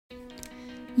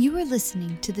You are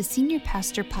listening to the Senior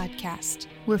Pastor Podcast,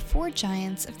 where four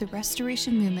giants of the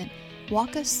Restoration Movement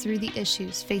walk us through the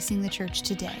issues facing the church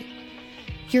today.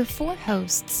 Your four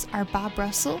hosts are Bob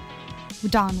Russell,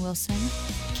 Don Wilson,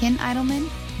 Ken Idleman,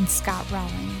 and Scott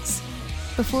Rawlings.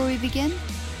 Before we begin,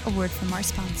 a word from our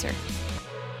sponsor.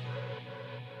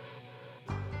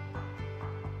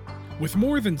 With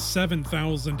more than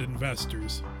 7,000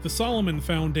 investors, the Solomon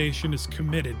Foundation is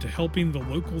committed to helping the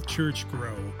local church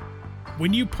grow.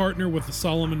 When you partner with the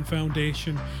Solomon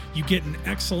Foundation, you get an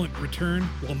excellent return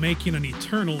while making an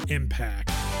eternal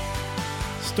impact.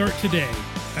 Start today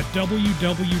at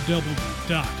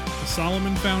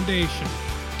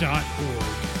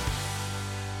www.thesolomonfoundation.org.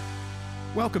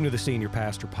 Welcome to the Senior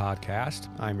Pastor Podcast.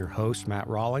 I'm your host, Matt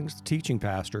Rawlings, the teaching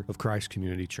pastor of Christ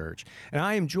Community Church. And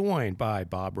I am joined by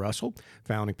Bob Russell,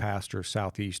 founding pastor of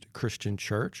Southeast Christian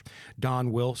Church,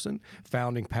 Don Wilson,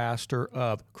 founding pastor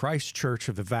of Christ Church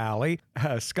of the Valley,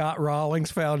 Scott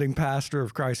Rawlings, founding pastor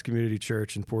of Christ Community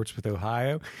Church in Portsmouth,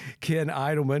 Ohio, Ken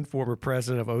Idleman, former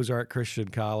president of Ozark Christian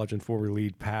College and former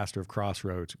lead pastor of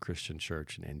Crossroads Christian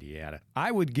Church in Indiana.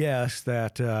 I would guess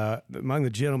that among the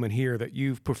gentlemen here that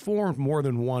you've performed more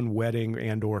than one wedding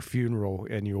and or funeral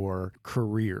in your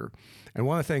career. And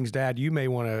one of the things, Dad, you may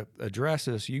want to address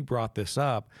this, you brought this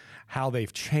up, how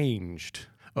they've changed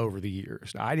over the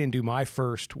years. Now, I didn't do my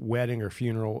first wedding or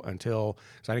funeral until,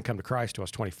 so I didn't come to Christ until I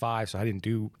was 25, so I didn't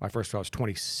do my first until I was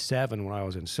 27 when I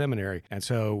was in seminary. And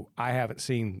so I haven't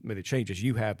seen the changes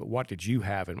you have, but what did you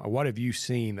have and what have you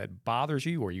seen that bothers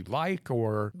you or you like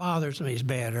or? Bothers me is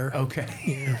better. Okay.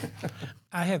 Yeah.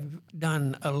 I have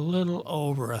done a little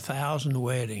over 1,000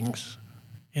 weddings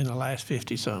in the last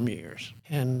 50-some years.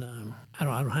 And I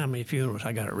don't know how many funerals,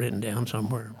 I got it written down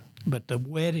somewhere. But the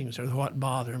weddings are what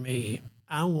bother me.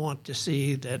 I want to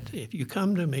see that if you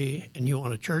come to me and you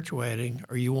want a church wedding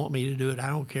or you want me to do it, I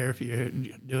don't care if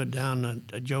you do it down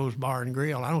at Joe's Bar and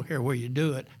Grill. I don't care where you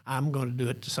do it. I'm going to do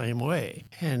it the same way.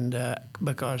 And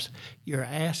because you're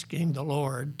asking the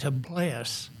Lord to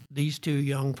bless these two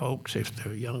young folks, if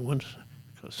they're young ones,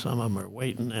 because some of them are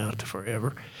waiting out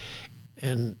forever.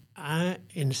 And I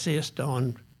insist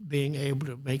on being able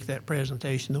to make that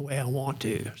presentation the way I want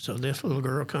to. So this little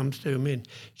girl comes to me and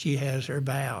she has her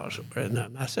vows. And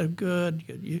I said, good,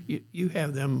 you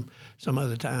have them some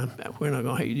other time. You're not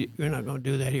going to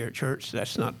do that here at church.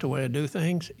 That's not the way I do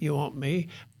things. You want me?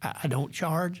 I don't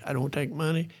charge. I don't take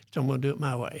money. So I'm going to do it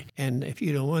my way. And if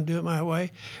you don't want to do it my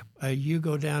way, you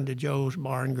go down to Joe's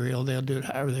Bar and Grill. They'll do it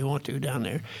however they want to down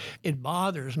there. It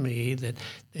bothers me that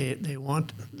they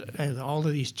want and all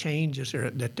of these changes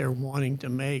that they're wanting to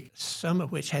make, some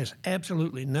of which has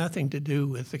absolutely nothing to do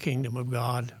with the kingdom of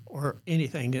God or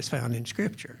anything that's found in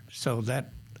Scripture. So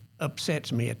that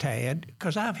upsets me a tad,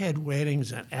 because I've had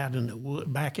weddings out in the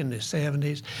wood back in the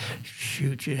 70s.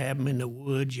 Shoot, you have them in the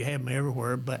woods, you have them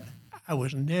everywhere, but I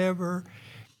was never,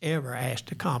 ever asked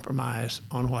to compromise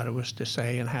on what I was to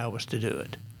say and how I was to do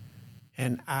it.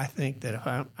 And I think that if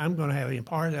I'm going to have any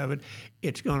part of it,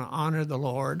 it's going to honor the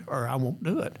Lord or I won't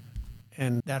do it.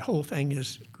 And that whole thing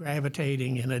is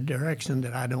gravitating in a direction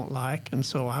that I don't like. And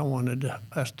so I wanted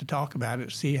us to talk about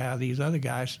it, see how these other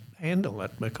guys handle it,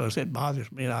 because it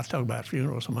bothers me. And I'll talk about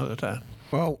funerals some other time.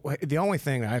 Well, the only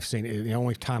thing I've seen, the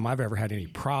only time I've ever had any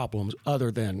problems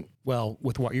other than, well,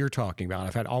 with what you're talking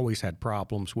about, I've always had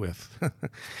problems with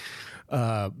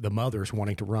the mothers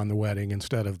wanting to run the wedding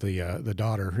instead of the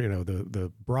daughter, the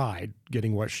bride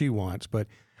getting what she wants. But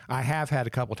I have had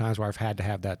a couple of times where I've had to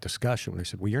have that discussion when they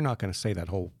said, well, you're not going to say that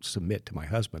whole submit to my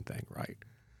husband thing, right?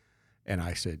 And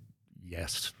I said,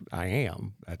 yes, I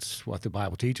am. That's what the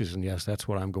Bible teaches, and yes, that's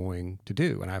what I'm going to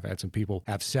do. And I've had some people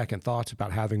have second thoughts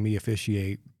about having me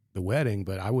officiate the wedding,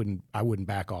 but I wouldn't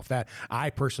back off that. I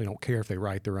personally don't care if they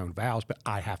write their own vows, but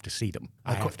I have to see them.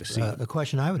 I have to see them. The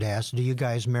question I would ask, do you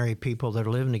guys marry people that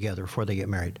are living together before they get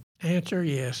married? Answer,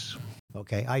 yes.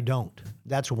 Okay, I don't.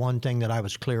 That's one thing that I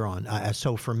was clear on.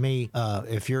 So for me,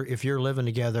 if you're living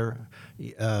together,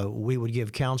 we would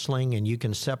give counseling, and you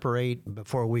can separate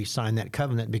before we sign that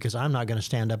covenant, because I'm not going to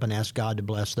stand up and ask God to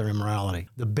bless their immorality.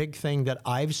 The big thing that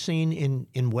I've seen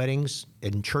in weddings,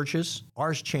 in churches,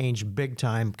 ours changed big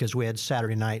time because we had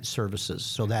Saturday night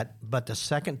services. But the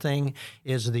second thing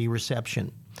is the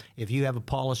reception. If you have a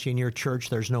policy in your church,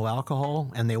 there's no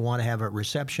alcohol, and they want to have a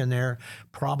reception there,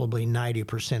 probably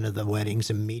 90% of the weddings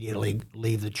immediately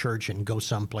leave the church and go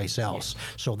someplace else.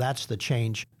 So that's the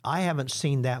change. I haven't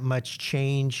seen that much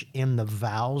change in the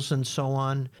vows and so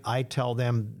on. I tell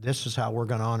them this is how we're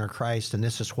going to honor Christ, and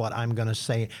this is what I'm going to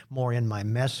say more in my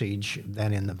message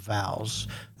than in the vows.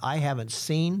 I haven't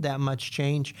seen that much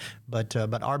change, but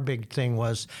our big thing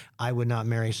was I would not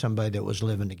marry somebody that was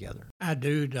living together. I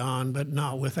do, Don, but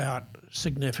not without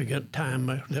significant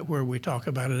time that where we talk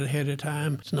about it ahead of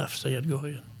time. It's enough said. Go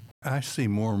ahead. I see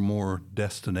more and more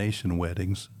destination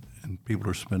weddings, and people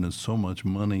are spending so much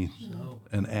money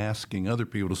and asking other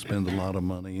people to spend a lot of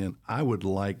money. And I would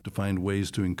like to find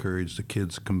ways to encourage the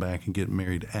kids to come back and get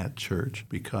married at church,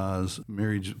 because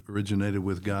marriage originated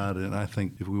with God. And I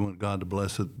think if we want God to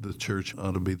bless it, the church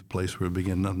ought to be the place where it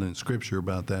begins. Nothing in Scripture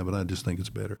about that, but I just think it's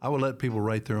better. I would let people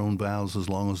write their own vows as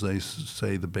long as they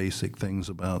say the basic things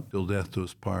about till death do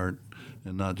us part,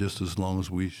 and not just as long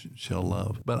as we shall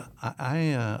love. But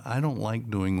I don't like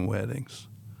doing weddings.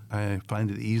 I find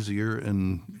it easier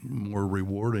and more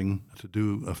rewarding to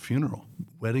do a funeral.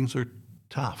 Weddings are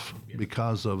tough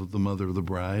because of the mother of the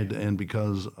bride and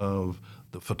because of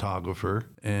the photographer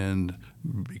and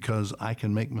because I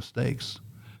can make mistakes.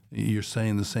 You're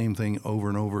saying the same thing over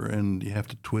and over, and you have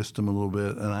to twist them a little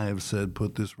bit. And I have said,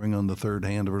 put this ring on the third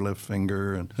hand of her left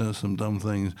finger, and some dumb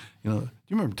things. Do you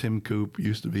remember Tim Coop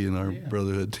used to be in our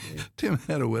brotherhood? Tim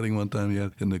had a wedding one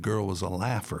time, and the girl was a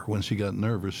laugher. When she got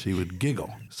nervous, she would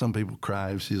giggle. Some people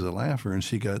cry if she's a laugher, and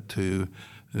she got to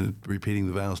repeating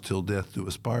the vows, till death do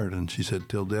us part, and she said,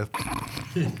 till death.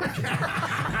 The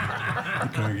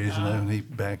congregation laughed, and he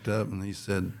backed up, and he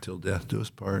said, till death do us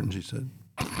part, and she said,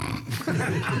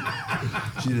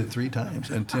 she did it 3 times,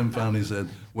 and Tim finally said,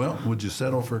 well, would you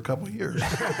settle for a couple of years?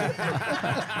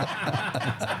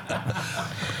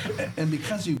 And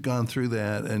because you've gone through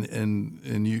that,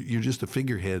 and you're just a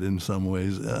figurehead in some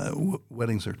ways,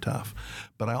 weddings are tough.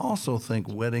 But I also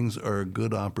think weddings are a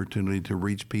good opportunity to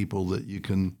reach people that you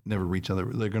can never reach other.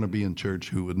 They're going to be in church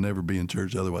who would never be in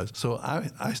church otherwise. So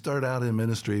I start out in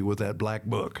ministry with that black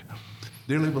book.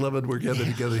 Dearly beloved, we're gathered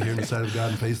together here in the sight of God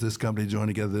and face this company, join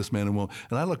together this man and woman.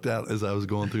 And I looked out as I was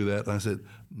going through that, and I said,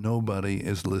 nobody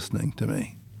is listening to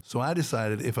me. So I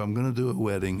decided if I'm going to do a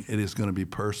wedding, it is going to be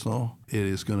personal. It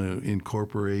is going to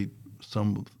incorporate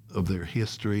some of their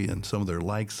history and some of their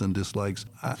likes and dislikes.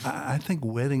 I think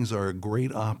weddings are a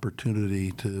great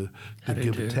opportunity to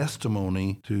give a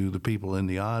testimony to the people in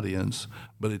the audience,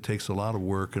 but it takes a lot of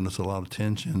work and it's a lot of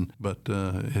tension, but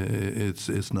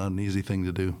it's not an easy thing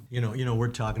to do. We're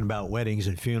talking about weddings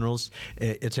and funerals.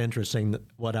 It's interesting.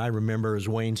 What I remember is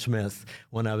Wayne Smith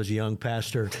when I was a young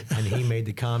pastor, and he made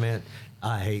the comment,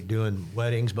 I hate doing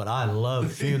weddings, but I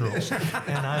love funerals.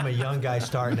 And I'm a young guy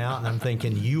starting out, and I'm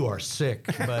thinking, you are sick,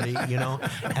 buddy,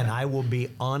 And I will be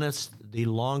honest, the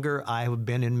longer I have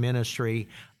been in ministry,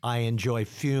 I enjoy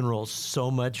funerals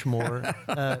so much more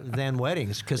than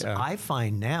weddings, because I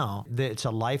find now that it's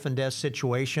a life and death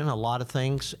situation, a lot of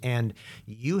things, and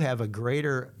you have a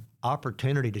greater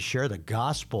opportunity to share the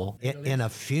gospel in a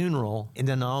funeral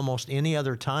than almost any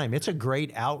other time. It's a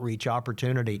great outreach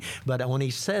opportunity. But when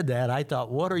he said that, I thought,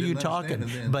 what are you talking?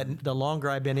 But the longer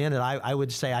I've been in it, I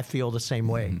would say I feel the same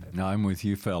way. No, I'm with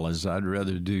you fellas. I'd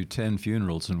rather do 10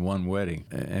 funerals than one wedding.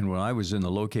 And when I was in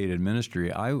the located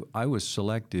ministry, I was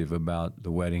selective about the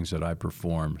weddings that I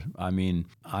performed. I mean,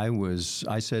 I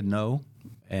said no.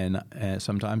 And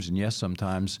sometimes, and yes,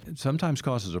 sometimes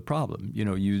causes a problem.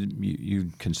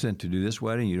 You consent to do this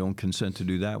wedding, you don't consent to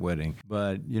do that wedding.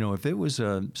 But, if it was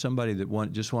somebody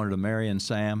that just wanted to marry and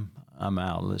Sam, I'm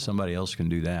out. Somebody else can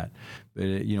do that. But,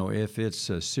 if it's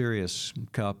a serious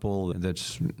couple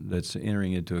that's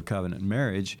entering into a covenant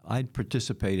marriage, I'd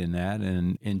participate in that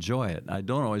and enjoy it. I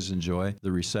don't always enjoy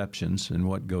the receptions and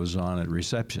what goes on at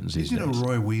receptions these days.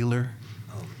 Roy Wheeler?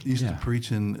 He used to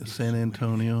preach in San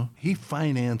Antonio. He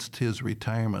financed his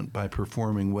retirement by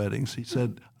performing weddings. He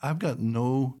said, I've got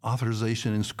no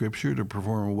authorization in Scripture to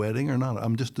perform a wedding or not.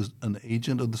 I'm just an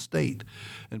agent of the state.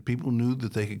 And people knew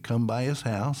that they could come by his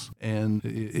house, and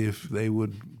if they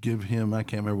would give him, I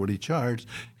can't remember what he charged,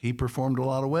 he performed a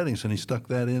lot of weddings, and he stuck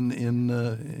that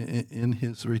in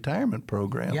his retirement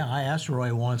program. Yeah, I asked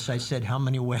Roy once, I said, how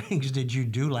many weddings did you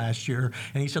do last year?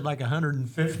 And he said, like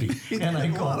 150. And I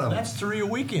go, that's 3 a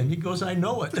weekend. He goes, I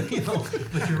know it. But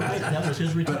you're right, that was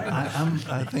his retirement.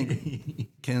 I think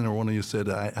Ken or one of you said,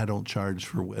 I don't charge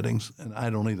for weddings, and I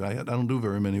don't either. I don't do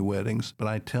very many weddings, but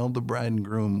I tell the bride and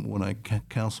groom when I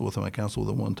counsel with them, I counseled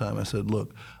with them one time, I said,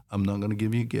 look, I'm not going to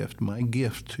give you a gift. My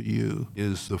gift to you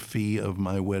is the fee of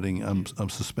my wedding. I'm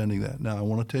suspending that. Now, I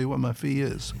want to tell you what my fee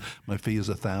is. My fee is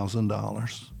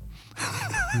 $1,000.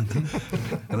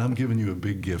 And I'm giving you a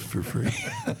big gift for free.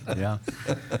 Yeah,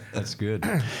 that's good.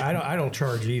 I don't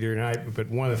charge either, but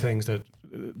one of the things that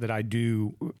that I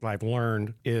do, I've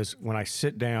learned, is when I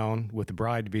sit down with the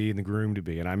bride-to-be and the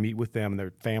groom-to-be, and I meet with them, and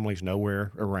their family's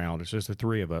nowhere around. It's just the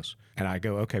three of us. And I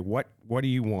go, okay, what do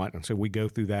you want? And so we go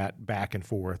through that back and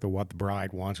forth of what the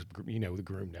bride wants. You know, the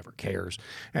groom never cares.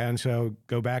 And so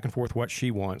go back and forth what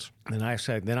she wants. And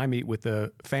then I meet with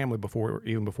the family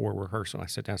even before rehearsal. I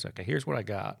sit down and say, okay, here's what I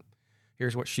got.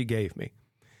 Here's what she gave me.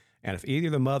 And if either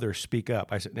of the mothers speak up,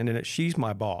 I said, and then she's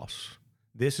my boss.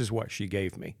 This is what she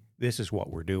gave me. This is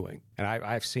what we're doing. And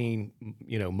I've seen,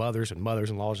 mothers and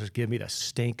mothers-in-laws just give me the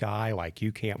stink eye like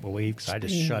you can't believe, because I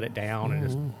just shut it down.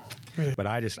 And but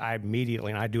I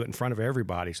immediately, and I do it in front of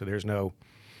everybody, so there's no...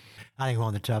 I think one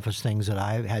of the toughest things that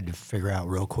I've had to figure out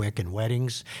real quick in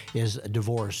weddings is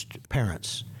divorced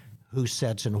parents. Who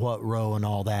sits in what row and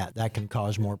all that. That can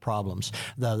cause more problems.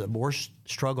 The worst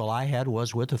struggle I had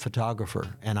was with the photographer.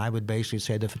 And I would basically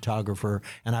say to the photographer,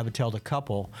 and I would tell the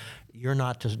couple, you're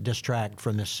not to distract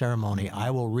from this ceremony. I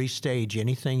will restage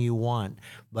anything you want,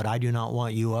 but I do not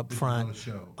want you up front.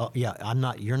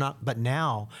 You're not. But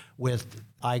now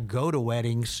I go to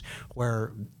weddings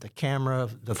where the camera,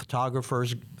 the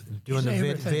photographer's doing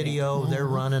the video, they're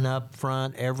running up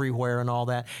front everywhere and all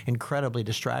that. Incredibly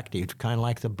distracting, kind of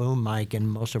like the boom mic in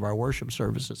most of our worship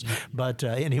services. But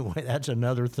anyway, that's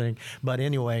another thing. But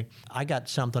anyway, I got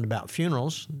something about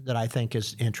funerals that I think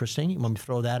is interesting. You want me to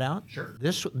throw that out? Sure.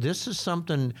 This is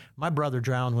something, my brother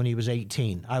drowned when he was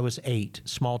 18. I was 8,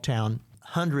 small town.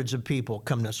 Hundreds of people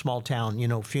come to a small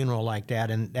town, funeral like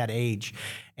that and that age.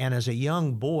 And as a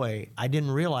young boy, I didn't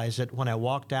realize that when I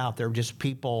walked out, there were just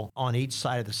people on each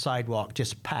side of the sidewalk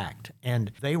just packed.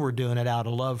 And they were doing it out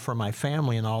of love for my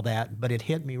family and all that, but it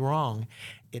hit me wrong.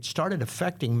 It started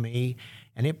affecting me,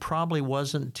 and it probably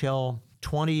wasn't until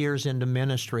 20 years into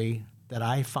ministry that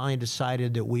I finally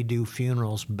decided that we do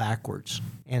funerals backwards.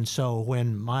 And so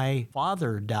when my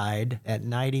father died at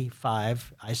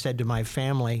 95, I said to my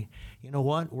family, you know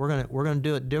what, we're gonna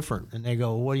do it different. And they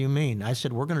go, what do you mean? I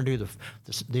said, we're gonna do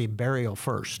the burial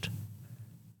first.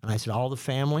 And I said, all the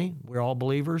family, we're all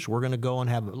believers, we're gonna go and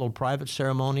have a little private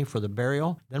ceremony for the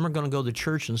burial. Then we're gonna go to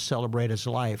church and celebrate his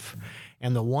life.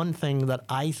 And the one thing that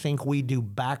I think we do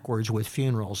backwards with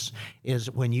funerals is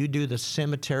when you do the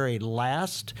cemetery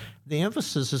last, the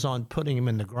emphasis is on putting them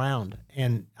in the ground.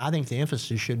 And I think the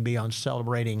emphasis should be on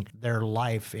celebrating their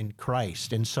life in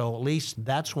Christ. And so at least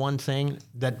that's one thing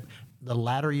that the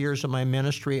latter years of my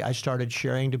ministry, I started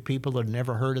sharing to people that had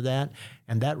never heard of that.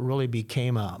 And that really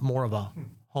became more of a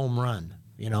home run.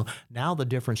 Now the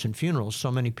difference in funerals,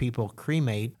 so many people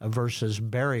cremate versus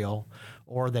burial,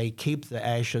 or they keep the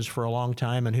ashes for a long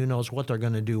time, and who knows what they're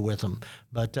going to do with them.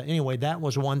 But anyway, that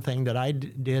was one thing that I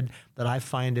did that I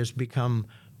find has become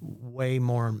way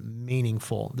more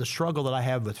meaningful. The struggle that I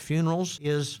have with funerals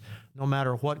is no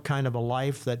matter what kind of a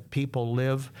life that people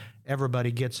live,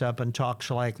 everybody gets up and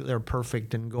talks like they're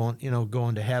perfect and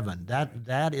going to heaven.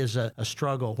 That is a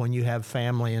struggle when you have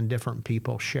family and different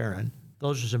people sharing.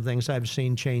 Those are some things I've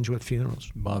seen change with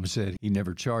funerals. Bob said he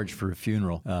never charged for a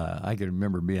funeral. I can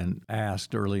remember being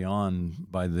asked early on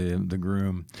by the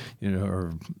groom,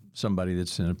 or somebody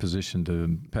that's in a position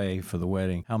to pay for the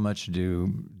wedding, how much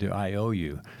do I owe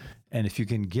you? And if you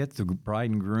can get the bride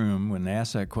and groom, when they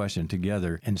ask that question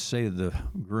together, and say to the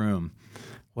groom,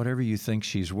 whatever you think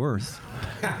she's worth,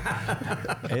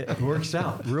 it works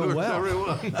out real well.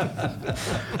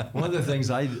 One of the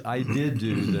things I did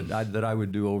do that I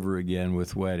would do over again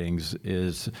with weddings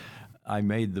is I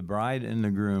made the bride and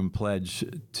the groom pledge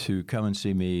to come and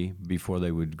see me before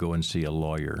they would go and see a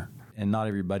lawyer. And not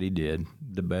everybody did,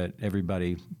 but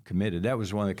everybody committed. That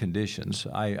was one of the conditions.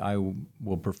 I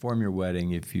will perform your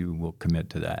wedding if you will commit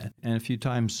to that. And a few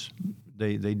times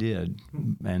they did,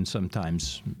 and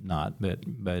sometimes not, but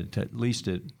at least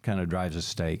it kind of drives a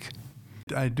stake.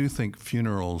 I do think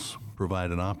funerals provide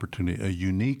an opportunity, a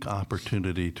unique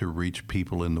opportunity to reach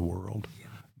people in the world.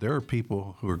 There are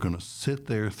people who are going to sit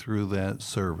there through that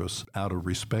service out of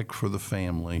respect for the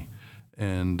family,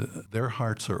 and their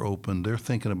hearts are open. They're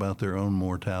thinking about their own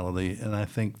mortality, and I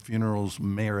think funerals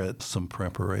merit some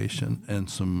preparation and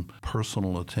some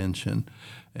personal attention.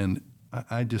 And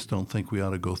I just don't think we ought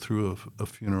to go through a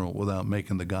funeral without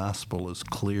making the gospel as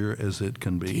clear as it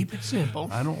can be. Keep it simple.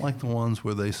 I don't like the ones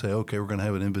where they say, okay, we're going to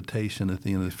have an invitation at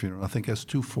the end of the funeral. I think that's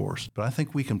too forced. But I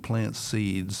think we can plant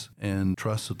seeds and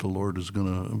trust that the Lord is going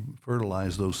to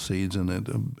fertilize those seeds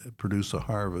and produce a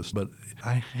harvest. But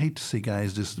I hate to see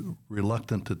guys just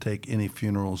reluctant to take any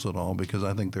funerals at all, because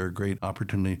I think they're a great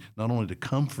opportunity not only to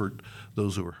comfort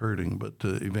those who are hurting, but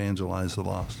to evangelize the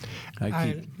lost. Go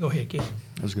ahead, Keith.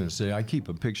 I was going to say, I keep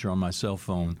a picture on my cell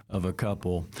phone of a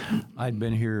couple. I'd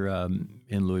been here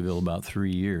in Louisville about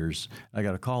 3 years. I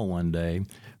got a call one day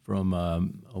from a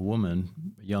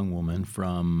young woman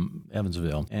from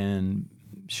Evansville, and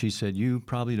she said, "You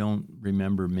probably don't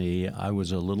remember me. I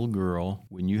was a little girl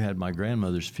when you had my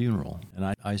grandmother's funeral."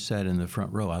 And I sat in the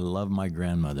front row. I love my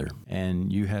grandmother.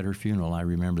 And you had her funeral. I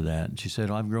remember that. And she said,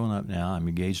 "Well, I've grown up now. I'm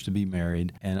engaged to be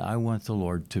married. And I want the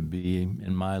Lord to be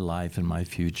in my life and my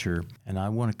future. And I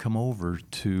want to come over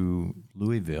to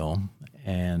Louisville,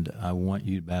 and I want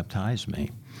you to baptize me."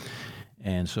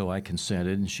 And so I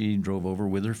consented, and she drove over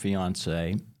with her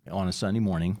fiance on a Sunday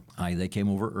morning. They came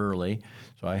over early,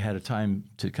 so I had a time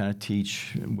to kind of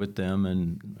teach with them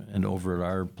and over at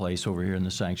our place over here in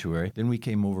the sanctuary. Then we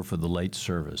came over for the late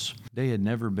service. They had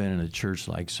never been in a church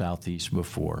like Southeast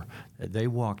before. They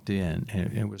walked in,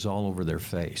 and it was all over their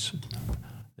face.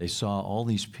 They saw all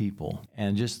these people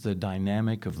and just the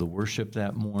dynamic of the worship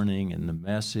that morning and the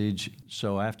message.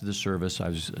 So after the service,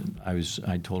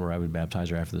 I told her I would baptize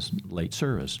her after this late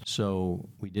service. So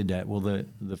we did that. Well,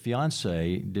 the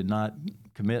fiance did not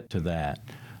commit to that,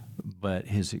 but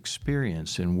his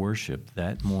experience in worship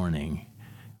that morning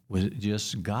was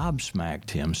just gobsmacked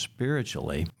him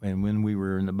spiritually. And when we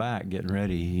were in the back getting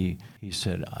ready, he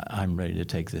said, "I'm ready to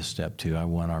take this step too. I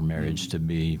want our marriage to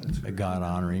be a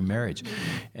God-honoring marriage."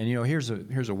 And here's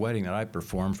a wedding that I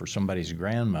performed for somebody's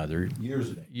grandmother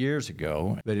years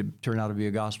ago, but it turned out to be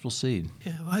a gospel seed.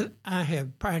 Yeah, well, I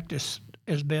have practiced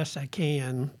as best I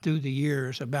can through the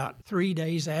years. About 3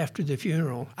 days after the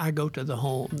funeral, I go to the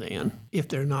home then, if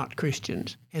they're not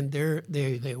Christians. And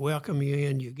they welcome you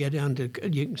in. You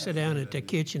can sit down at the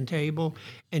kitchen table,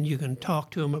 and you can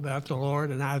talk to them about the Lord.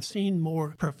 And I've seen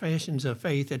more professions of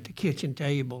faith at the kitchen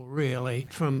table, really,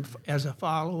 as a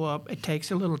follow-up. It takes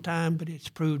a little time, but it's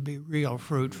proved to be real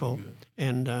fruitful.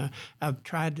 And I've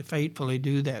tried to faithfully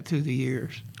do that through the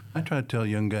years. I try to tell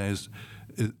young guys,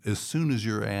 as soon as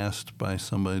you're asked by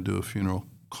somebody to do a funeral,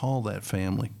 call that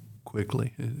family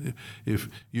quickly. If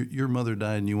your mother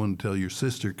died and you want to tell your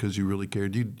sister because you really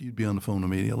cared, you'd be on the phone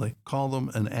immediately. Call them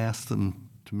and ask them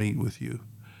to meet with you,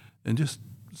 and just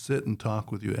sit and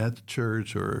talk with you at the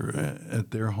church or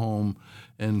at their home,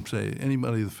 and say,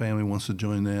 anybody in the family wants to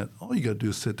join that. All you got to do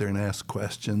is sit there and ask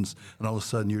questions, and all of a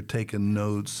sudden you're taking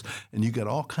notes, and you got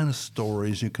all kind of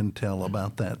stories you can tell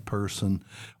about that person.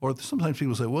 Or sometimes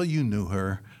people say, "Well, you knew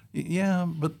her." Yeah,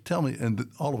 but tell me. And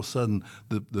all of a sudden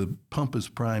the pump is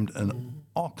primed, and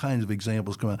all kinds of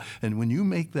examples come out. And when you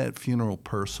make that funeral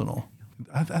personal,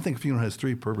 I think a funeral has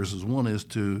three purposes. One is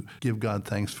to give God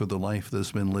thanks for the life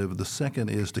that's been lived. The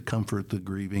second is to comfort the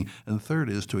grieving. And the third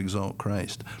is to exalt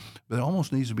Christ. But it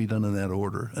almost needs to be done in that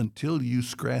order. Until you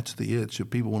scratch the itch, if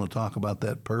people want to talk about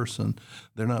that person,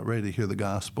 they're not ready to hear the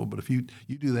gospel. But if you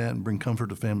do that and bring comfort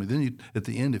to family, then at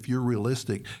the end, if you're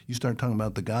realistic, you start talking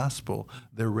about the gospel,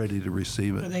 they're ready to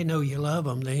receive it. They know you love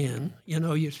them then.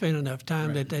 You spend enough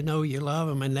time that they know you love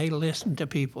them, and they listen to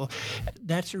people.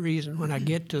 That's the reason when I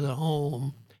get to the home,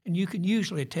 and you can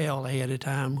usually tell ahead of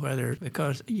time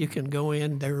because you can go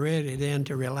in, they're ready then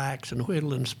to relax and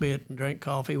whittle and spit and drink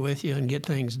coffee with you and get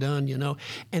things done,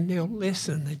 and they'll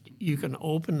listen. You can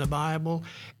open the Bible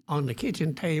on the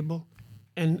kitchen table,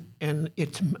 and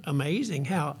it's amazing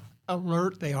how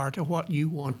alert they are to what you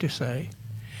want to say.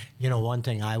 One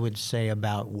thing I would say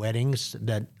about weddings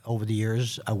that over the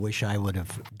years I wish I would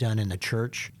have done in the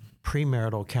church,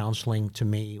 premarital counseling to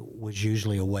me was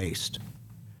usually a waste.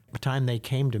 By the time they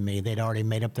came to me, they'd already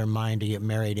made up their mind to get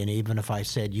married, and even if I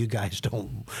said, you guys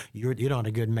you don't have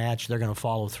a good match, they're going to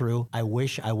follow through. I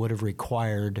wish I would have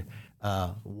required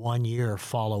 1 year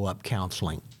follow-up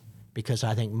counseling, because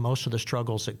I think most of the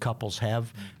struggles that couples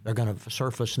have, they're going to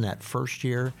surface in that first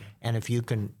year, and if you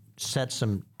can set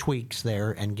some tweaks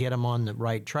there and get them on the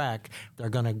right track,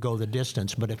 they're going to go the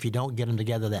distance. But if you don't get them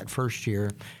together that first year,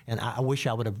 and I wish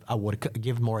I would have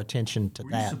give more attention to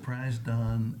that. Were you surprised,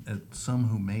 Don, at some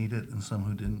who made it and some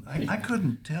who didn't? I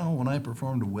couldn't tell when I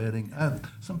performed a wedding.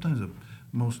 Sometimes a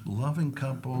most loving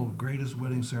couple, greatest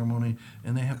wedding ceremony,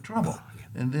 and they have trouble.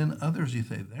 And then others, you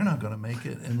think they're not going to make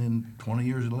it, and then 20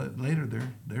 years later,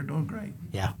 they're doing great.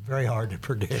 Yeah, very hard to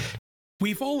predict.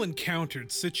 We've all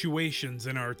encountered situations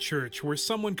in our church where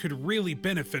someone could really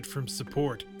benefit from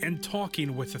support and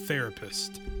talking with a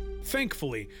therapist.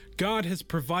 Thankfully, God has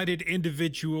provided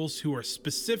individuals who are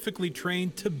specifically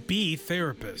trained to be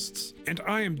therapists, and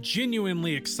I am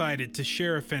genuinely excited to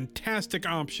share a fantastic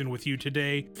option with you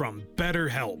today from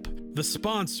BetterHelp, the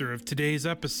sponsor of today's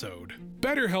episode.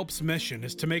 BetterHelp's mission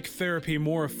is to make therapy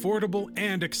more affordable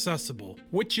and accessible,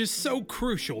 which is so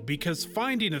crucial because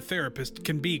finding a therapist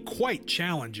can be quite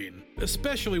challenging,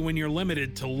 especially when you're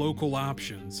limited to local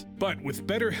options. But with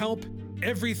BetterHelp,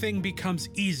 everything becomes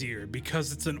easier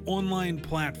because it's an online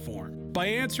platform. By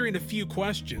answering a few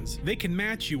questions, they can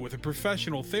match you with a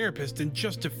professional therapist in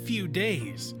just a few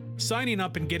days. Signing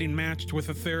up and getting matched with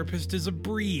a therapist is a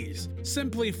breeze.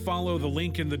 Simply follow the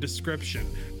link in the description,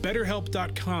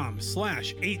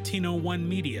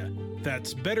 betterhelp.com/1801media.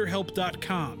 That's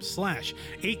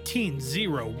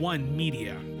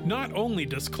betterhelp.com/1801media. Not only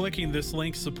does clicking this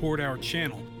link support our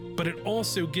channel, but it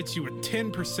also gets you a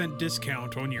 10%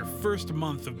 discount on your first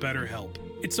month of BetterHelp.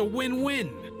 It's a win-win.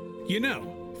 You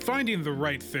know, finding the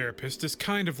right therapist is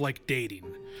kind of like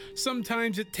dating.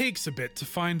 Sometimes it takes a bit to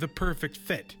find the perfect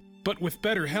fit. But with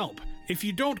BetterHelp, if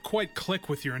you don't quite click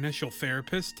with your initial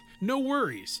therapist, no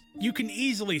worries. You can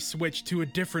easily switch to a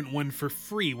different one for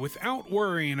free without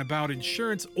worrying about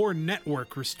insurance or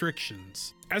network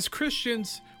restrictions. As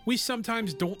Christians, we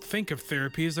sometimes don't think of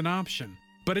therapy as an option,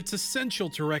 but it's essential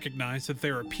to recognize that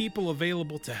there are people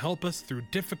available to help us through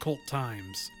difficult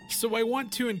times. So I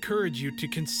want to encourage you to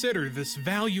consider this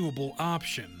valuable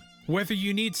option. Whether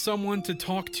you need someone to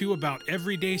talk to about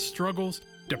everyday struggles,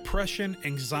 depression,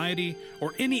 anxiety,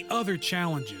 or any other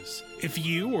challenges, if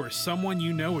you or someone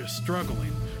you know is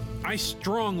struggling, I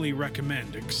strongly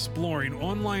recommend exploring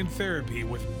online therapy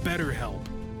with BetterHelp.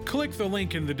 Click the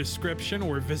link in the description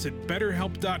or visit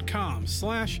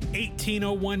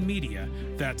betterhelp.com/1801media.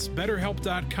 That's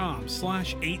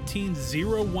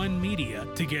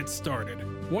betterhelp.com/1801media to get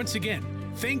started. Once again,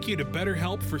 thank you to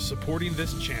BetterHelp for supporting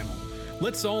this channel.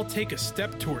 Let's all take a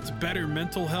step towards better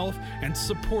mental health and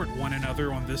support one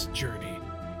another on this journey.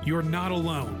 You're not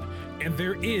alone, and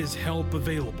there is help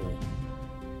available.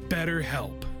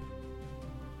 BetterHelp.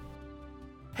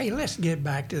 Hey, let's get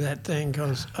back to that thing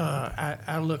because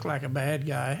I look like a bad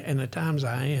guy, and at times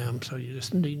I am, so you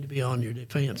just need to be on your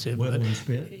defensive. Will and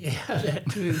spit. Yeah, that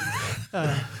too.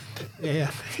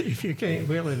 Yeah, if you can't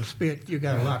will and spit, you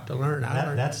got a lot to learn.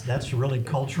 That's really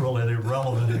cultural and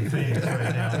irrelevant in Phoenix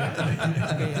right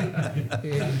now.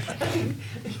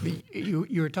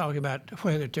 You were talking about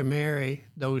whether to marry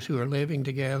those who are living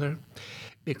together,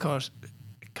 because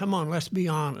come on, let's be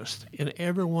honest. In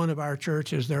every one of our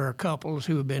churches, there are couples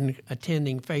who have been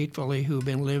attending faithfully, who have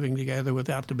been living together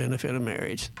without the benefit of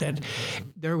marriage. That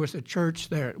there was a church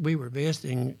there we were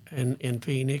visiting in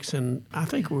Phoenix, and I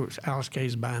think Alice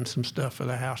Kay's buying some stuff for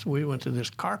the house. We went to this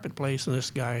carpet place, and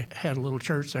this guy had a little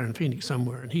church there in Phoenix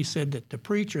somewhere, and he said that the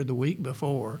preacher the week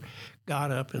before got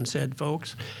up and said,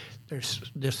 folks, there's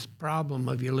this problem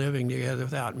of you living together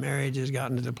without marriage has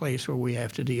gotten to the place where we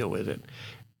have to deal with it.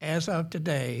 As of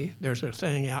today, there's a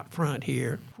thing out front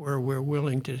here where we're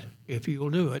willing to, if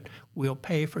you'll do it, we'll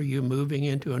pay for you moving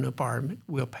into an apartment.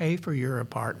 We'll pay for your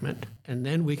apartment, and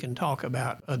then we can talk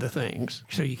about other things.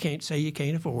 So you can't say you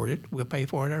can't afford it. We'll pay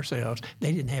for it ourselves.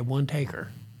 They didn't have one taker.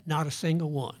 Not a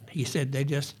single one. He said they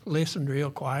just listened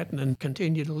real quiet and then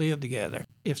continued to live together.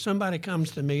 If somebody comes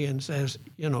to me and says,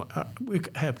 we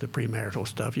have the premarital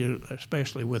stuff,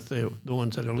 especially with the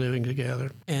ones that are living together,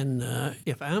 and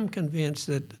if I'm convinced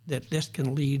that this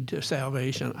can lead to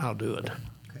salvation, I'll do it.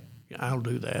 Okay. I'll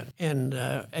do that. And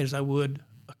as I would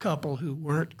a couple who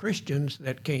weren't Christians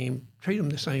that came, treat them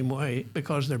the same way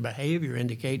because their behavior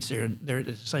indicates they're at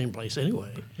the same place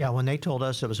anyway. Yeah, when they told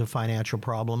us it was a financial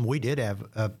problem, we did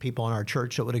have people in our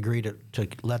church that would agree to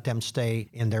let them stay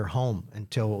in their home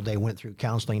until they went through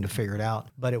counseling to figure it out.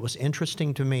 But it was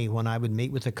interesting to me when I would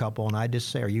meet with a couple and I'd just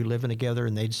say, are you living together?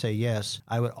 And they'd say yes.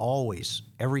 I would always,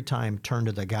 every time, turn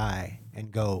to the guy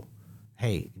and go,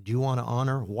 hey, do you want to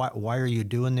honor? Why are you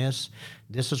doing this?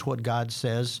 This is what God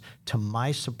says. To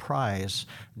my surprise,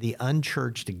 the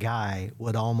unchurched guy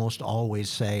would almost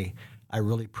always say, I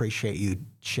really appreciate you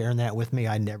sharing that with me.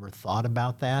 I never thought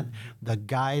about that. The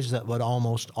guys that would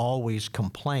almost always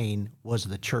complain was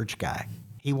the church guy.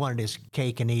 He wanted his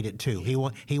cake and eat it too. He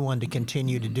wanted to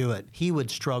continue to do it. He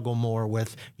would struggle more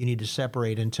with you need to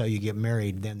separate until you get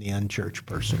married than the unchurched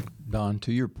person. Don,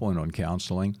 to your point on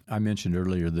counseling, I mentioned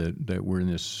earlier that we're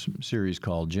in this series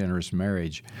called Generous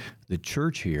Marriage. The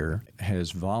church here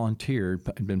has volunteered,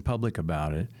 been public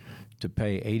about it, to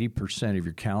pay 80% of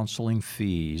your counseling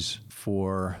fees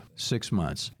for 6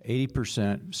 months.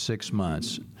 80%, 6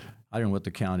 months. I don't know what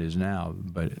the count is now,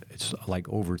 but it's like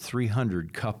over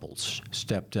 300 couples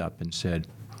stepped up and said,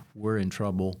 we're in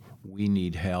trouble, we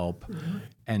need help. Mm-hmm.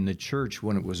 And the church,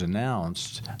 when it was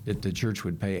announced that the church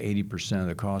would pay 80% of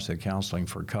the cost of counseling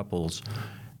for couples,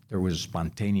 there was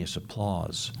spontaneous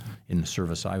applause in the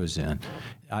service I was in.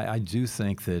 I do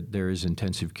think that there is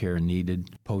intensive care needed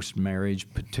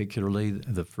post-marriage, particularly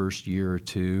the first year or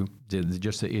two,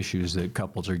 just the issues that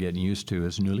couples are getting used to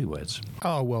as newlyweds.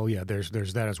 Oh, well, yeah, there's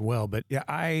that as well. But yeah,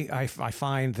 I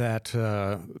find that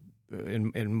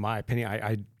in my opinion,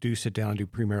 I do sit down and do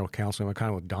premarital counseling. I'm kind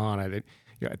of with Don.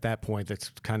 At that point, that's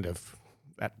kind of,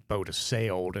 that boat has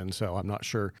sailed, and so I'm not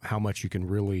sure how much you can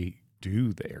really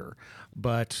do there.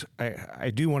 But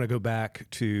I do want to go back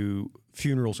to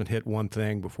funerals and hit one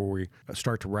thing before we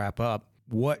start to wrap up.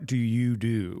 What do you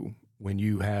do when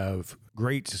you have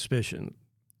great suspicion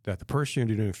that the person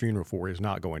you're doing a funeral for is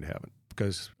not going to heaven?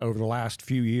 Because over the last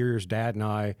few years, Dad and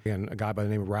I, and a guy by the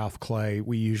name of Ralph Clay,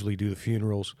 we usually do the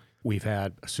funerals. We've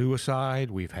had a suicide,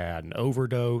 we've had an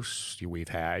overdose, we've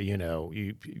had, you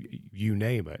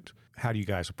name it. How do you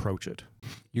guys approach it?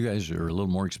 You guys are a little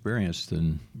more experienced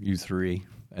than you three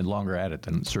and longer at it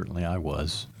than certainly I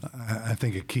was. I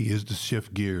think a key is to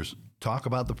shift gears. Talk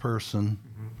about the person,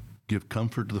 give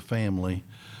comfort to the family,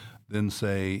 then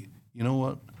say, you know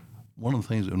what? One of the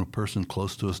things when a person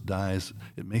close to us dies,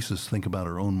 it makes us think about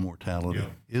our own mortality.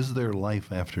 Yeah. Is there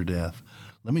life after death?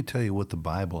 Let me tell you what the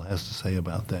Bible has to say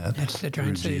about that. That's the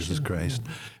through Jesus Christ.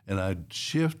 And I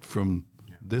shift from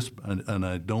this, and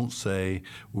I don't say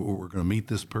we're going to meet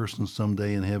this person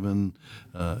someday in heaven,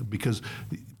 because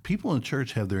people in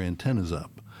church have their antennas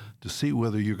up to see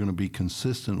whether you're going to be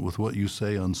consistent with what you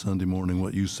say on Sunday morning,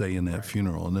 what you say in that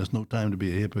funeral. And there's no time to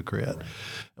be a hypocrite.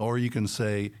 Or you can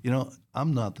say,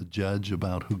 I'm not the judge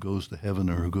about who goes to heaven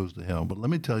or who goes to hell, but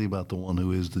let me tell you about the one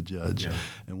who is the judge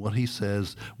and what he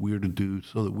says we are to do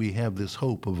so that we have this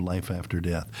hope of life after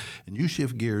death. And you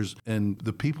shift gears, and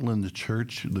the people in the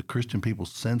church, the Christian people,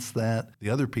 sense that. The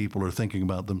other people are thinking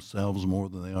about themselves more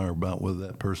than they are about whether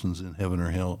that person's in heaven or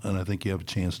hell. And I think you have a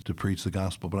chance to preach the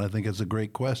gospel. But I think it's a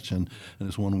great question, and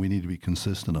it's one we need to be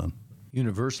consistent on.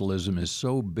 Universalism is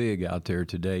so big out there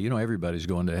today. Everybody's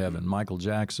going to heaven. Michael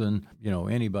Jackson,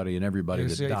 anybody and everybody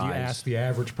that dies. If you ask the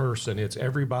average person, it's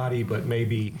everybody but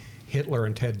maybe Hitler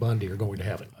and Ted Bundy are going to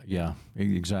heaven. Yeah,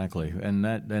 exactly. And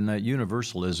that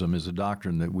universalism is a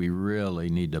doctrine that we really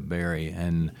need to bury,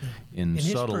 and in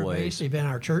subtle ways. It's pervasive in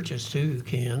our churches too,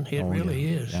 Ken. It really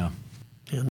is. Yeah.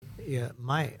 Yeah,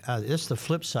 this is the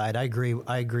flip side. I agree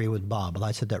with Bob.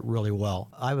 I said that really well.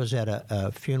 I was at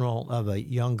a funeral of a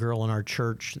young girl in our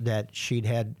church that she'd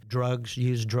had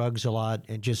used drugs a lot,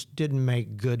 and just didn't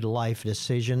make good life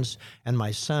decisions. And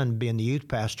my son, being the youth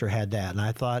pastor, had that.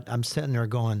 And I'm sitting there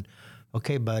going,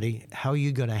 okay, buddy, how are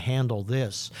you going to handle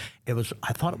this?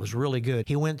 I thought it was really good.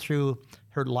 He went through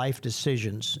her life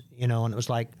decisions, and it was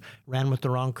like ran with the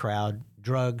wrong crowd,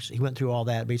 drugs. He went through all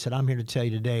that, but he said, I'm here to tell you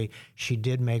today, she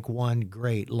did make one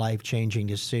great life-changing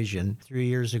decision. 3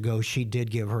 years ago, she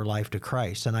did give her life to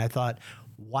Christ. And I thought,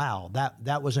 wow,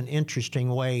 that was an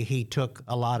interesting way he took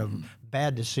a lot of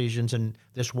bad decisions, and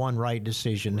this one right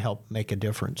decision helped make a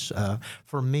difference.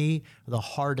 For me, the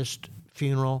hardest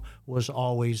funeral was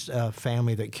always a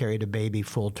family that carried a baby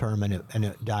full term and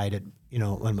it died at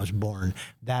when it was born.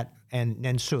 That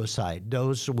and suicide.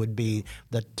 Those would be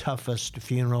the toughest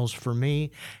funerals for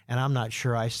me. And I'm not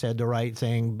sure I said the right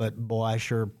thing, but boy, I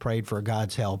sure prayed for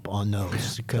God's help on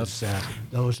those, because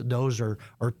those are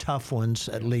tough ones,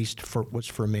 at least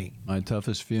for me. My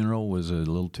toughest funeral was a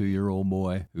little 2-year-old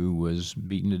boy who was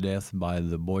beaten to death by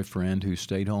the boyfriend who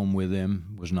stayed home with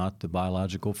him, was not the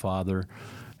biological father,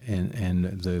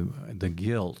 and the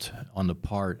guilt on the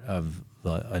part of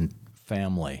the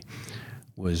family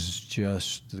was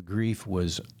just, the grief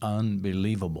was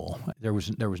unbelievable. There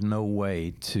was no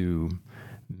way to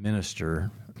minister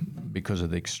because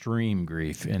of the extreme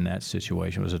grief in that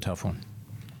situation. It was a tough one.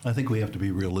 I think we have to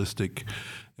be realistic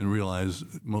and realize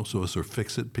most of us are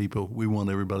fix-it people. We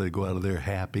want everybody to go out of there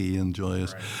happy and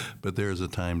joyous, right. But there's a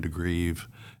time to grieve,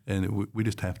 and we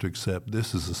just have to accept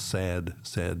this is a sad,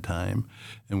 sad time,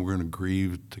 and we're going to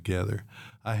grieve together.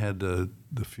 I had the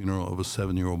funeral of a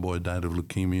 7-year-old boy died of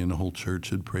leukemia, and the whole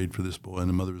church had prayed for this boy, and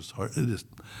the mother was hard.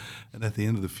 And at the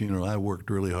end of the funeral, I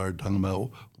worked really hard talking about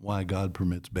why God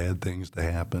permits bad things to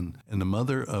happen. And the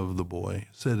mother of the boy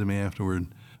said to me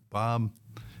afterward, Bob,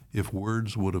 if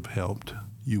words would have helped,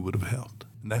 you would have helped.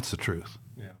 And that's the truth.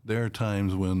 Yeah. There are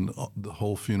times when the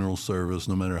whole funeral service,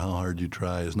 no matter how hard you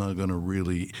try, is not going to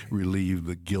really relieve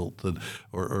the guilt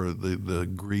or the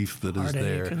grief that is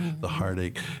there, the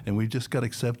heartache. And we've just got to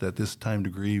accept that this is time to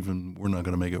grieve, and we're not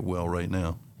going to make it well right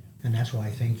now. And that's why I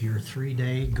think your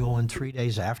 3-day going 3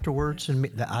 days afterwards, and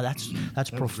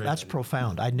that's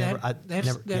profound.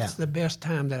 That's the best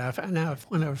time that I found. Now,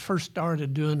 when I first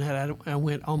started doing that, I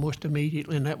went almost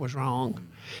immediately, and that was wrong.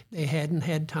 They hadn't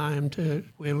had time to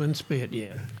whittle and spit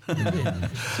yet.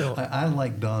 So I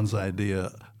like Don's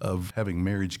idea of having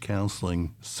marriage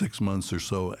counseling 6 months or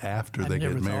so after they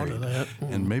get married. Thought of that.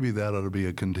 And maybe that ought to be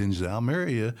a contingency. I'll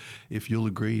marry you if you'll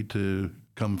agree to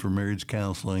come for marriage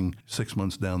counseling 6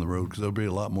 months down the road, because they'll be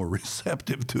a lot more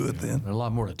receptive to it then. A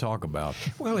lot more to talk about.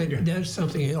 well, it does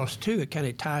something else too. It kind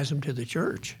of ties them to the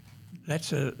church.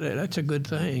 That's a good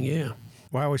thing. Yeah.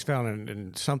 Well, I always found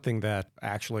in something that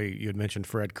actually you had mentioned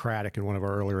Fred Craddock in one of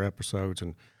our earlier episodes,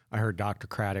 and I heard Dr.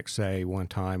 Craddock say one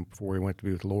time before he went to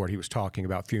be with the Lord, he was talking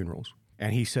about funerals.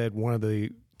 And he said one of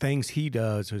the things he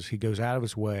does is he goes out of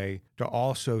his way to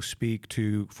also speak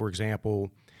to, for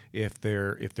example, if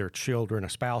their children, a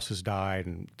spouse has died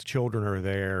and the children are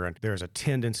there, and there's a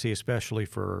tendency, especially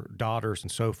for daughters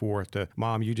and so forth, to,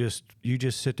 Mom, you just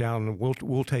sit down and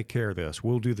we'll take care of this.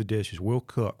 We'll do the dishes. We'll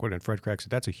cook. And Fred Craddock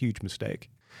said that's a huge mistake.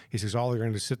 He says all they're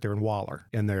going to sit there and waller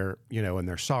in their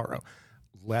sorrow.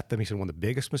 Let them. He said one of the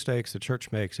biggest mistakes the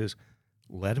church makes is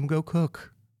let them go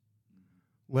cook.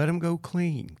 Let them go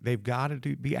clean. They've got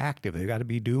to be active. They've got to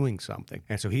be doing something.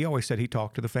 And so he always said he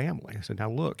talked to the family. I said, now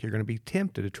look, you're going to be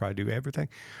tempted to try to do everything.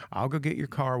 I'll go get your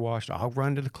car washed. I'll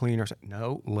run to the cleaner. I said,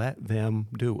 no, let them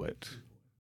do it.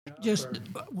 Just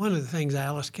one of the things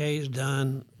Alice Kay has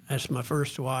done, that's my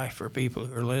first wife for people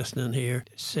who are listening here,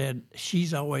 said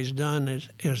she's always done is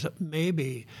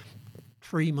maybe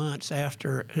 3 months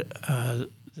after the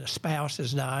spouse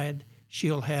has died,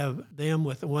 she'll have them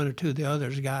with one or two of the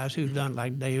others guys who've done,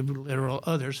 like Dave Literal,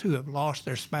 others who have lost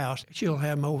their spouse. She'll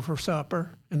have them over for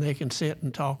supper, and they can sit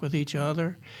and talk with each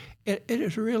other. It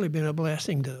has really been a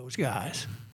blessing to those guys.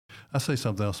 I'll say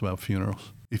something else about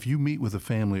funerals. If you meet with a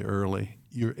family early,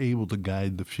 you're able to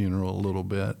guide the funeral a little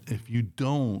bit. If you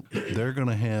don't, they're going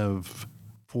to have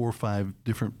 4 or 5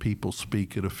 different people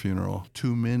speak at a funeral.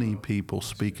 Too many people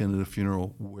speaking at a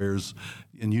funeral,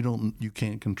 and you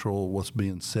can't control what's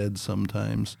being said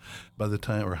sometimes. By the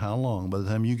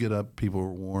time you get up, people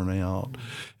are worn out,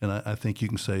 and I think you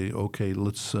can say, okay,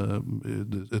 let's at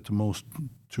the most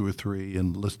 2 or 3,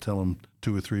 and let's tell them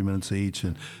 2 or 3 minutes each,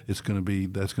 and that's going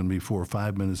to be 4 or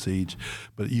 5 minutes each.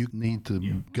 But you need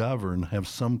to have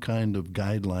some kind of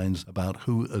guidelines about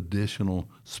who additional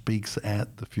speaks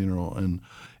at the funeral. And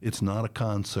it's not a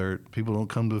concert. People don't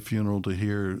come to a funeral to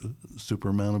hear a super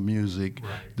amount of music.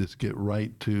 Right. Just get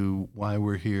right to why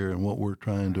we're here and what we're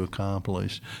trying to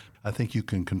accomplish. I think you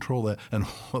can control that. And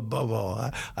above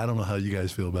all, I don't know how you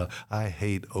guys feel about it. I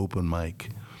hate open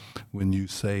mic. When you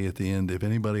say at the end, if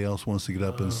anybody else wants to get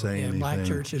up and say anything. Black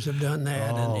churches have done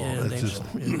that.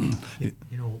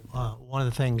 One of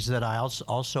the things that I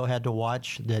also had to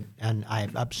watch and I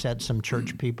upset some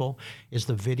church people, is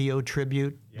the video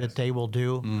tribute that they will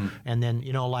do. And then,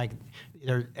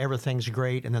 everything's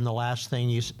great, and then the last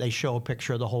thing they show a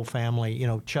picture of the whole family,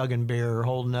 chugging beer,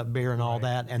 holding up beer and all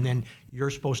that, and then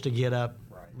you're supposed to get up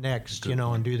next,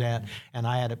 and do that. And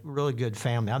I had a really good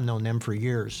family. I've known them for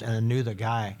years, and I knew the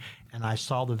guy. And I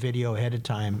saw the video ahead of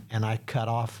time, and I cut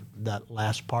off that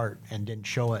last part and didn't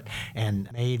show it, and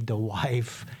made the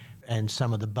wife and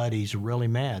some of the buddies really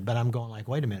mad. But I'm going like,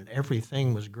 wait a minute,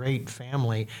 everything was great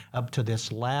family up to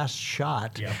this last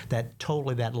shot.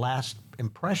 That last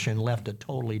impression left a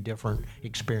totally different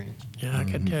experience. Yeah, I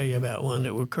can tell you about one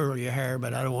that would curl your hair,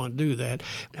 but I don't want to do that.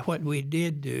 What we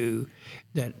did do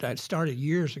that started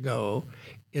years ago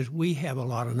is we have a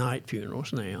lot of night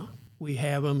funerals now. We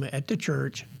have them at the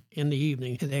church in the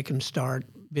evening. They can start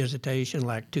visitation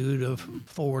like 2 to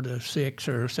 4 to 6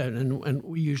 or 7, and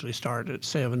we usually start at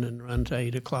 7 and run to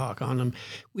 8 o'clock on them.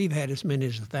 We've had as many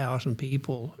as 1,000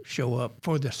 people show up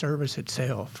for the service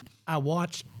itself. I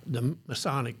watched the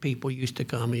Masonic people used to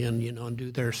come in, and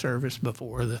do their service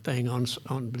before the thing on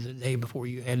the day before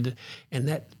you had and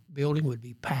that building would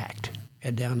be packed.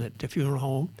 And down at the funeral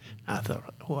home, I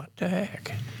thought, what the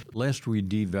heck? Lest we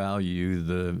devalue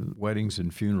the weddings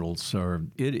and funerals,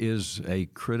 it is a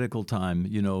critical time.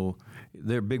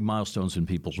 They're big milestones in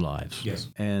people's lives. Yes.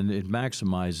 And it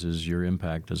maximizes your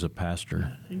impact as a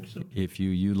pastor. I think so. If you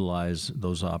utilize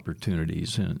those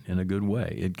opportunities in a good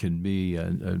way. It can be a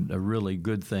really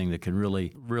good thing that can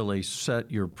really, really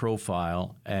set your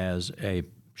profile as a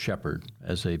shepherd,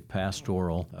 as a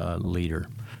pastoral leader.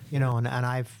 And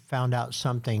I've found out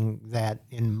something that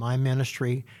in my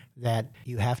ministry, that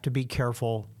you have to be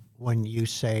careful when you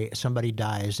say somebody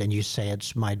dies and you say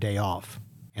it's my day off.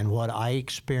 And what I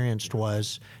experienced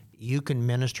was you can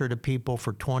minister to people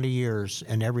for 20 years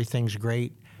and everything's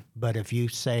great, But if you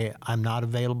say, I'm not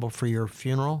available for your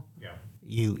funeral,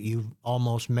 you've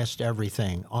almost missed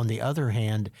everything. On the other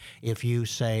hand, if you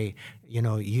say,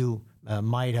 you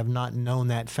might have not known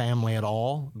that family at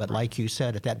all, but like you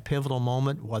said, at that pivotal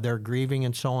moment while they're grieving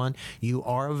and so on, you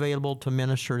are available to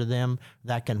minister to them,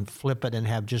 that can flip it and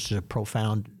have just as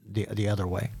profound the other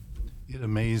way. It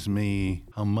amazed me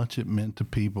how much it meant to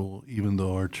people, even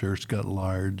though our church got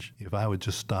large, if I would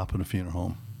just stop at a funeral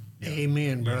home.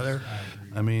 Amen, brother.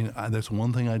 I mean, that's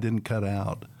one thing I didn't cut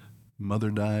out. Mother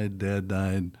died, dad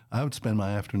died. I would spend my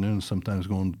afternoons sometimes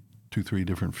going to 2-3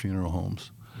 different funeral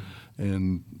homes.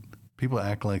 And people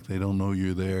act like they don't know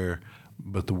you're there,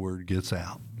 but the word gets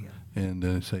out.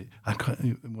 And say,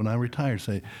 when I retired,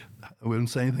 I wouldn't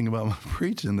say anything about my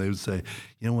preaching. They would say,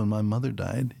 when my mother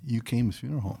died, you came to the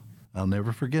funeral home. I'll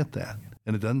never forget that.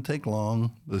 And it doesn't take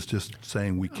long. It's just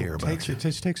saying we care about you. It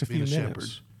just takes a few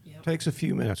minutes. It takes a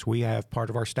few minutes. We have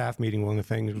part of our staff meeting. One of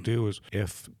the things we do is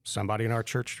if somebody in our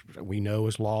church we know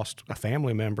has lost a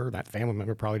family member, that family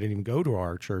member probably didn't even go to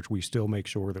our church, we still make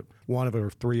sure that one of or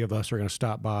 3 of us are going to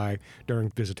stop by during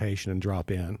visitation and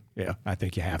drop in. Yeah, I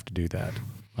think you have to do that.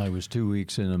 I was 2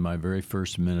 weeks into my very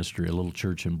first ministry, a little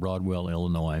church in Broadwell,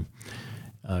 Illinois.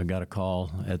 Got a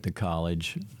call at the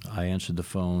college. I answered the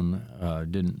phone,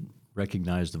 didn't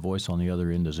recognize the voice on the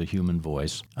other end as a human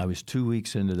voice. I was 2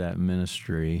 weeks into that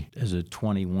ministry as a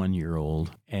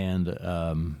 21-year-old, and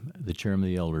the chairman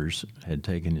of the elders had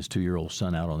taken his 2-year-old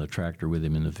son out on the tractor with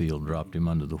him in the field, dropped him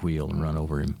under the wheel, and run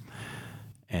over him.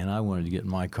 And I wanted to get in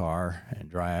my car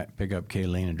and pick up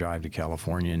Kayleen and drive to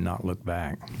California and not look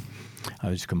back. I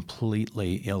was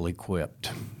completely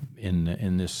ill-equipped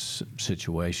in this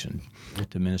situation,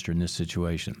 to minister in this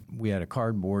situation. We had a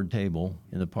cardboard table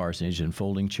in the parsonage and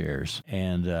folding chairs,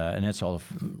 and that's all the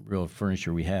real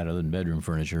furniture we had other than bedroom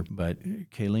furniture. But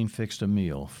Kayleen fixed a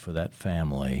meal for that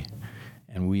family,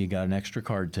 and we got an extra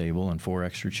card table and 4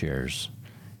 extra chairs,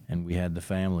 and we had the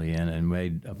family in and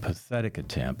made a pathetic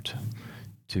attempt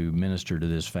to minister to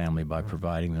this family by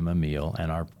providing them a meal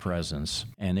and our presence.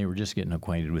 And they were just getting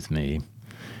acquainted with me.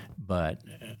 But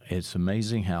it's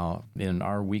amazing how in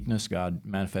our weakness, God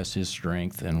manifests his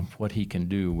strength and what he can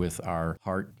do with our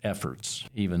heart efforts,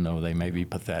 even though they may be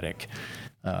pathetic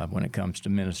when it comes to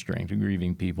ministering to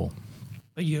grieving people.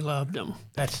 But you loved them.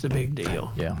 That's the big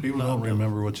deal. Yeah. People don't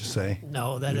remember what you say.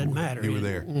 No, that doesn't matter. You were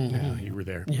there. Mm-hmm. Yeah, you were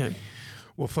there. Yeah.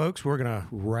 Well, folks, we're going to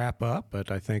wrap up,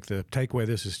 but I think the takeaway of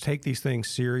this is take these things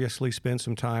seriously, spend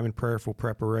some time in prayerful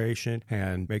preparation,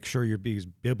 and make sure you're being as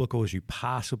biblical as you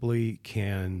possibly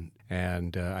can.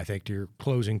 And I think to your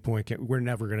closing point, we're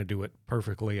never going to do it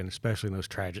perfectly, and especially in those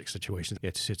tragic situations.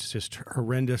 It's just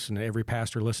horrendous, and every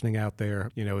pastor listening out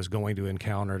there, is going to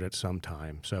encounter it at some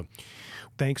time. So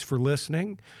thanks for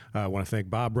listening. I want to thank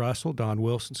Bob Russell, Don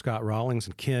Wilson, Scott Rawlings,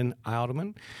 and Ken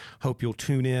Alderman. Hope you'll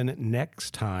tune in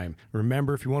next time.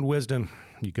 Remember, if you want wisdom,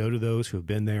 you go to those who have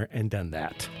been there and done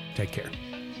that. Take care.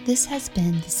 This has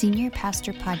been the Senior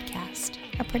Pastor Podcast,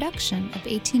 a production of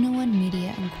 1801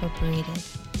 Media Incorporated.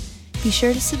 Be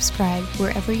sure to subscribe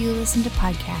wherever you listen to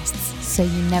podcasts so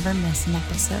you never miss an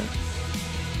episode.